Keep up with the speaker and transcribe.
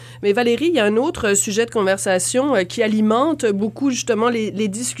Mais Valérie, il y a un autre sujet de conversation qui alimente beaucoup justement les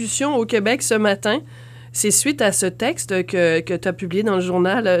discussions au Québec ce matin. C'est suite à ce texte que tu as publié dans le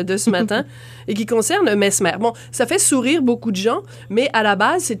journal de ce matin et qui concerne Messmer. Bon, ça fait sourire beaucoup de gens, mais à la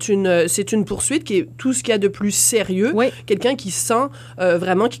base, c'est une poursuite qui est tout ce qu'il y a de plus sérieux. Oui. Quelqu'un qui sent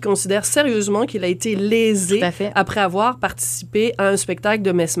vraiment, qui considère sérieusement qu'il a été lésé après avoir participé à un spectacle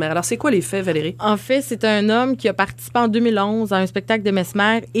de Messmer. Alors, c'est quoi les faits, Valérie? En fait, c'est un homme qui a participé en 2011 à un spectacle de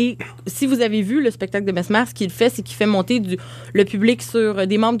Messmer et si vous avez vu le spectacle de Messmer, ce qu'il fait, c'est qu'il fait monter le public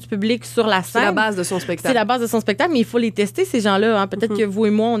des membres du public sur la scène. C'est la base de son spectacle. C'est la base de son spectacle, mais il faut les tester, ces gens-là. Hein. Peut-être que vous et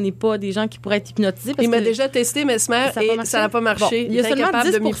moi, on n'est pas des gens qui pourraient être hypnotisés. Il m'a déjà testé Messmer et ça n'a pas marché. Bon, il y a seulement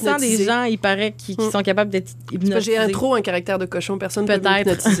 10% des gens, il paraît, qui sont capables d'être hypnotisés. J'ai trop un caractère de cochon, personne ne peut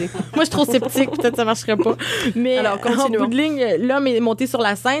m'hypnotiser. Moi, je suis trop sceptique, peut-être que ça ne marcherait pas. Mais alors, en bout de ligne, l'homme est monté sur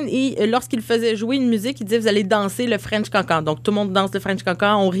la scène et lorsqu'il faisait jouer une musique, il disait « Vous allez danser le French Cancan ». Donc, tout le monde danse le French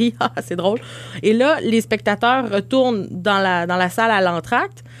Cancan, on rit, c'est drôle. Et là, les spectateurs retournent dans la salle à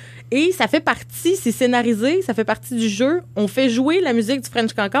l'entracte. Et ça fait partie, c'est scénarisé, ça fait partie du jeu. On fait jouer la musique du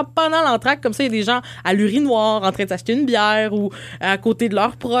French Cancan pendant l'entracte. Comme ça, il y a des gens à l'urinoir en train de s'acheter une bière ou à côté de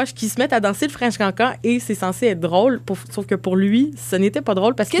leurs proches qui se mettent à danser le French Cancan. Et c'est censé être drôle, sauf que pour lui, ce n'était pas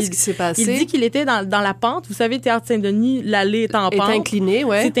drôle. Parce Qu'est-ce qui s'est passé? Il dit qu'il était dans la pente. Vous savez, Théâtre Saint-Denis, l'allée est en pente. Est incliné,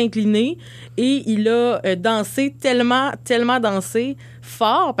 ouais. C'est incliné. Et il a dansé tellement dansé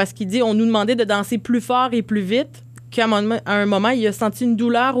fort parce qu'il dit on nous demandait de danser plus fort et plus vite. Qu'à un moment, il a senti une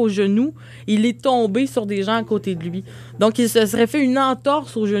douleur au genou. Il est tombé sur des gens à côté de lui. Donc, il se serait fait une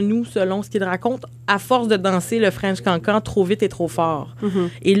entorse au genou, selon ce qu'il raconte, à force de danser le French Cancan trop vite et trop fort. Mm-hmm.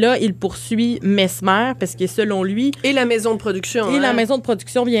 Et là, il poursuit Messmer, parce que selon lui... Et la maison de production. Et la maison de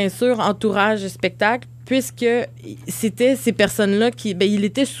production, bien sûr, entourage spectacle, puisque c'était ces personnes-là qui... il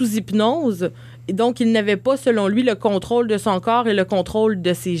était sous hypnose. Et donc, il n'avait pas, selon lui, le contrôle de son corps et le contrôle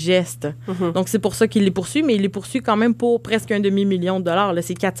de ses gestes. Mm-hmm. Donc, c'est pour ça qu'il les poursuit, mais il les poursuit quand même pour presque $1 demi-million. Là.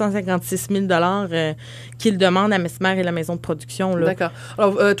 C'est 456 000 qu'il demande à Messmer et la maison de production. Là. D'accord.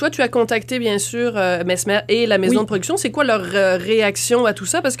 Alors, toi, tu as contacté, bien sûr, Messmer et la maison de production. C'est quoi leur réaction à tout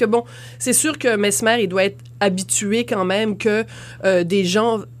ça? Parce que, bon, c'est sûr que Messmer, il doit être habitué quand même que des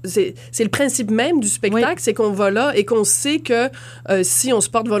gens... C'est le principe même du spectacle, c'est qu'on va là et qu'on sait que si on se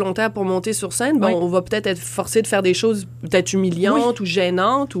porte volontaire pour monter sur scène, on va peut-être être forcé de faire des choses peut-être humiliantes ou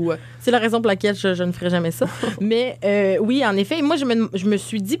gênantes. Ou... C'est la raison pour laquelle je ne ferai jamais ça. Mais oui, en effet, moi, je me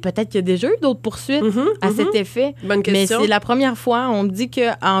suis dit peut-être qu'il y a déjà eu d'autres poursuites à cet effet. Bonne question. Mais c'est la première fois. On me dit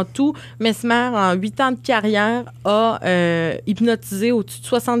qu'en tout, Messmer, en 8 ans de carrière, a hypnotisé au-dessus de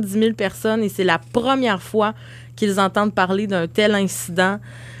 70 000 personnes et c'est la première fois qu'ils entendent parler d'un tel incident.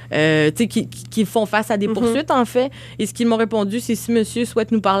 Qui font face à des poursuites, en fait. Et ce qu'ils m'ont répondu, c'est si monsieur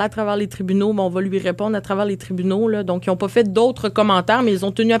souhaite nous parler à travers les tribunaux, on va lui répondre à travers les tribunaux. Là. Donc, ils n'ont pas fait d'autres commentaires, mais ils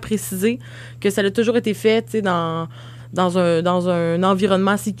ont tenu à préciser que ça a toujours été fait dans un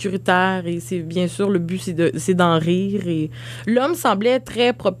environnement sécuritaire. Et c'est bien sûr, le but, c'est d'en rire. Et l'homme semblait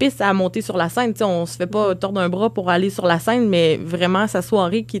très propice à monter sur la scène. T'sais, on se fait pas tordre un bras pour aller sur la scène, mais vraiment, sa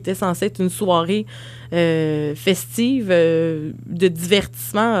soirée qui était censée être une soirée festive, de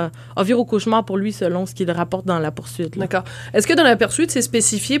divertissement, a viré au cauchemar pour lui, selon ce qu'il rapporte dans la poursuite. Là. D'accord. Est-ce que dans la poursuite, c'est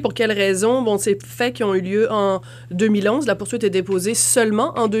spécifié pour quelles raisons? Bon, ces faits qui ont eu lieu en 2011, la poursuite est déposée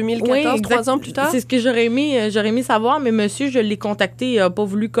seulement en 2014, 3 ans plus tard? C'est ce que j'aurais aimé savoir, mais monsieur, je l'ai contacté, il n'a pas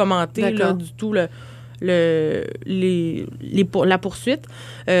voulu commenter là, du tout la poursuite.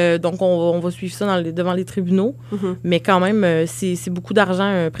 Donc, on va suivre ça devant les tribunaux. Mm-hmm. Mais quand même, c'est beaucoup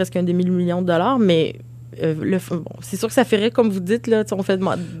d'argent, presque $1 demi-million, mais... c'est sûr que ça ferait, comme vous dites, là, on fait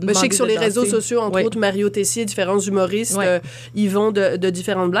demander. Je sais que sur les réseaux sociaux, entre autres, Mario Tessier, différents humoristes, ils vont de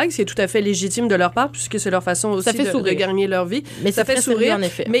différentes blagues, ce qui est tout à fait légitime de leur part, puisque c'est leur façon aussi de gagner leur vie. Mais ça fait sourire, en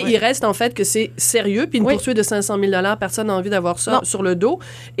effet. Mais il reste en fait que c'est sérieux, puis une poursuite de 500 000 $, personne n'a envie d'avoir ça sur le dos.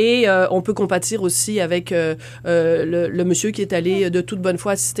 Et on peut compatir aussi avec le monsieur qui est allé de toute bonne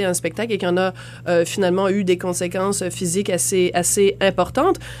foi assister à un spectacle et qui en a finalement eu des conséquences physiques assez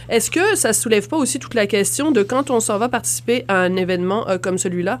importantes. Est-ce que ça soulève pas aussi toute la question de quand on s'en va participer à un événement comme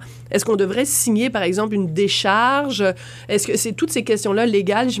celui-là, est-ce qu'on devrait signer, par exemple, une décharge? Est-ce que c'est toutes ces questions-là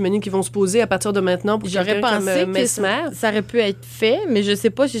légales, j'imagine, qui vont se poser à partir de maintenant pour quelqu'un comme Messmer? Ça aurait pu être fait, mais je sais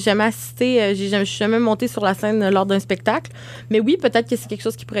pas, j'ai jamais assisté, je suis jamais montée sur la scène lors d'un spectacle. Mais oui, peut-être que c'est quelque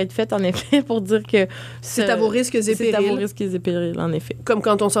chose qui pourrait être fait, en effet, pour dire que... C'est à vos risques et périls. C'est à vos risques et périls, en effet. Comme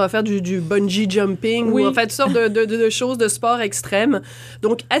quand on s'en va faire du bungee jumping ou en fait toutes sortes de choses de sport extrême.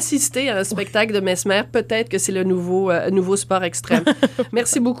 Donc, assister à un spectacle de Messmer peut-être que c'est le nouveau sport extrême.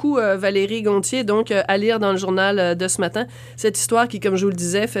 Merci beaucoup, Valérie Gonthier. Donc, à lire dans le journal de ce matin, cette histoire qui, comme je vous le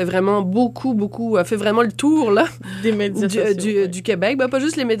disais, fait vraiment fait vraiment le tour là, des médias sociaux, du Québec. Ben, pas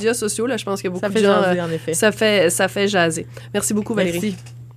juste les médias sociaux, là, je pense qu'il y a beaucoup de gens... Ça fait jaser, en effet. Ça fait jaser. Merci beaucoup, Valérie. Merci.